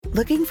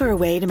Looking for a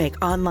way to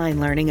make online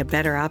learning a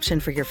better option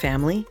for your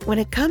family? When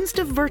it comes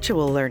to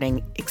virtual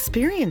learning,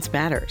 experience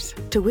matters.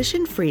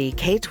 Tuition-free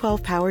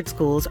K-12 powered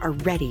schools are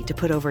ready to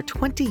put over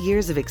 20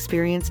 years of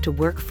experience to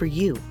work for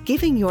you,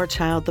 giving your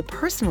child the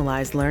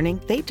personalized learning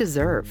they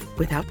deserve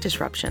without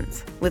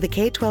disruptions. With a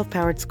K-12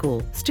 powered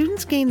school,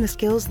 students gain the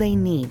skills they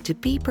need to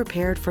be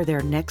prepared for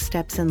their next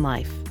steps in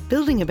life,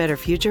 building a better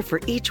future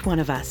for each one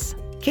of us.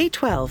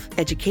 K-12,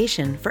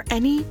 education for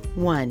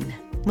anyone.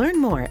 Learn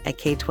more at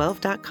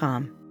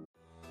k12.com.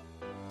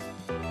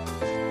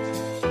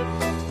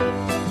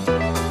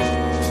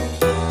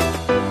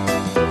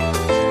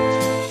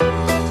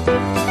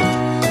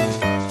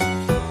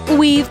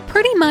 We've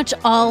pretty much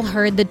all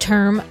heard the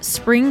term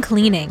spring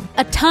cleaning,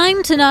 a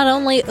time to not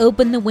only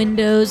open the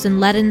windows and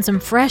let in some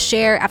fresh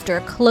air after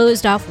a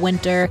closed-off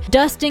winter,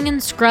 dusting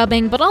and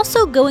scrubbing, but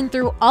also going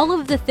through all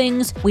of the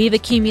things we've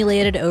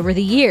accumulated over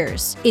the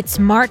years. It's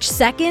March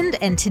 2nd,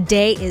 and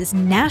today is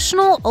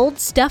National Old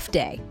Stuff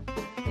Day.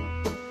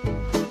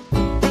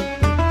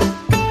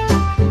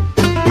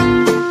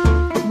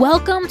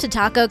 Welcome to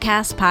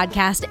TacoCast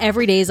Podcast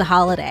Every Day's a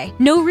Holiday.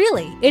 No,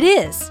 really, it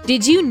is.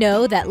 Did you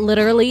know that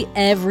literally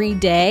every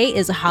day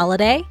is a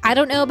holiday? I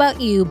don't know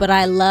about you, but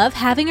I love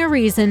having a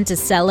reason to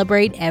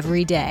celebrate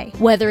every day.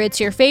 Whether it's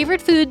your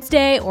favorite foods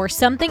day or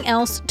something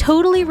else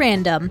totally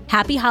random,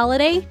 happy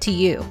holiday to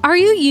you. Are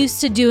you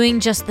used to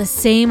doing just the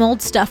same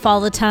old stuff all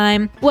the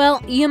time?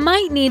 Well, you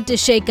might need to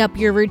shake up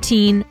your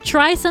routine,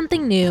 try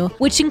something new,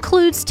 which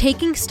includes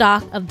taking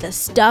stock of the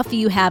stuff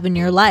you have in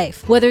your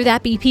life. Whether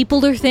that be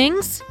people or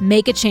things,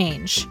 make a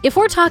change. If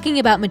we're talking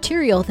about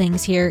material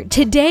things here,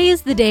 today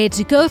is the day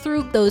to go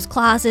through those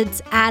closets,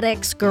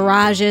 attics,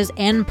 garages,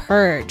 and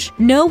purge.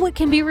 Know what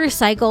can be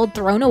recycled,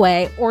 thrown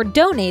away, or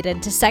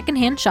donated to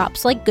secondhand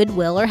shops like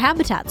Goodwill or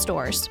Habitat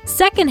stores.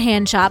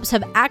 Secondhand shops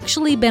have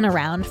actually been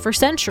around for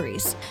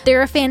centuries.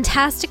 They're a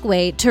fantastic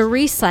way to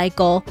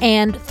recycle,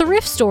 and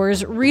thrift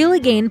stores really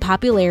gained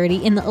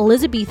popularity in the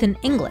Elizabethan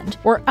England,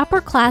 where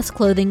upper-class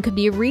clothing could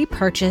be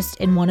repurchased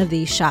in one of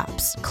these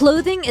shops.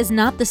 Clothing is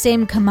not the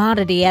same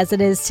commodity as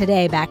it is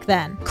today back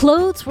then.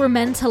 Clothes were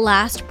meant to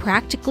last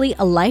practically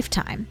a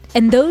lifetime,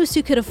 and those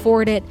who could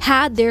afford it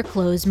had their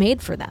clothes made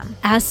for them.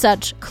 As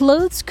such,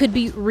 clothes could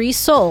be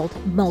resold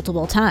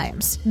multiple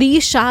times.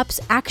 These shops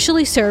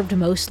actually served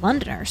most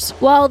Londoners.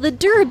 While the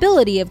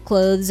durability of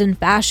clothes and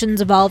fashions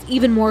evolve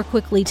even more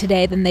quickly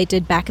today than they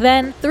did back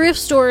then, thrift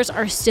stores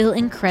are still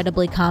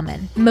incredibly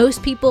common.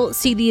 Most people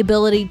see the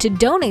ability to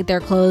donate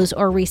their clothes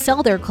or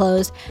resell their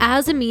clothes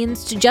as a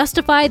means to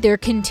justify their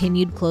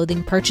continued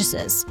clothing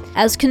purchases.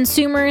 As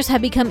consumers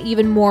have become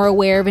even more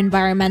aware of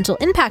environmental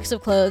impacts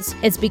of clothes,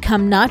 it's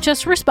become not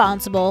just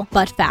responsible,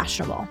 but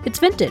fashionable. It's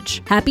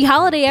vintage. Happy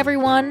holiday,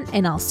 everyone,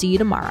 and I'll see you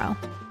tomorrow.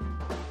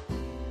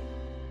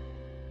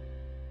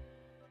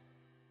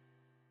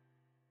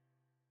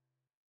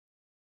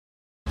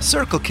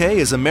 Circle K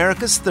is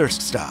America's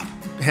thirst stop.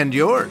 And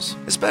yours,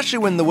 especially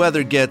when the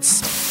weather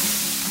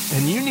gets...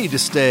 and you need to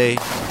stay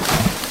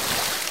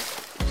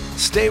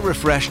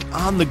refreshed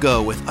on the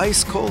go with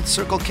ice-cold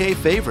Circle K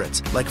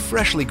favorites like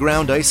freshly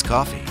ground iced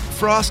coffee,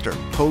 Froster,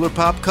 Polar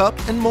Pop Cup,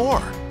 and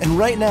more. And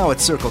right now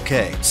at Circle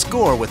K,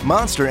 score with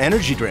Monster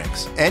energy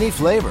drinks. Any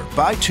flavor,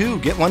 buy 2,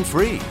 get 1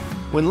 free.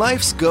 When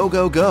life's go,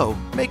 go, go,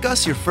 make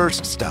us your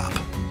first stop.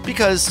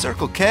 Because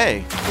Circle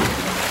K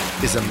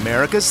is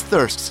America's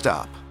thirst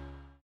stop.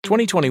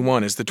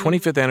 2021 is the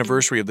 25th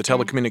anniversary of the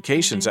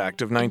Telecommunications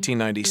Act of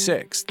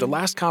 1996, the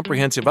last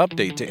comprehensive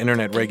update to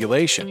Internet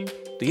regulation.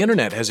 The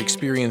Internet has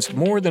experienced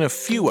more than a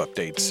few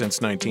updates since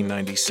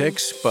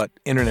 1996, but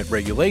Internet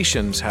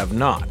regulations have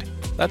not.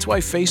 That's why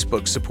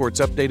Facebook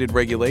supports updated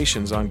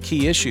regulations on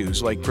key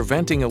issues like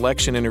preventing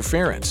election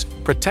interference,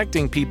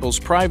 protecting people's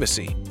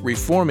privacy,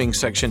 reforming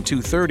Section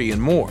 230,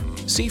 and more.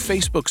 See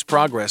Facebook's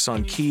progress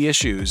on key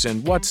issues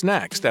and what's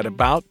next at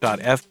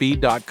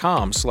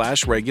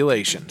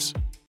about.fb.com/regulations.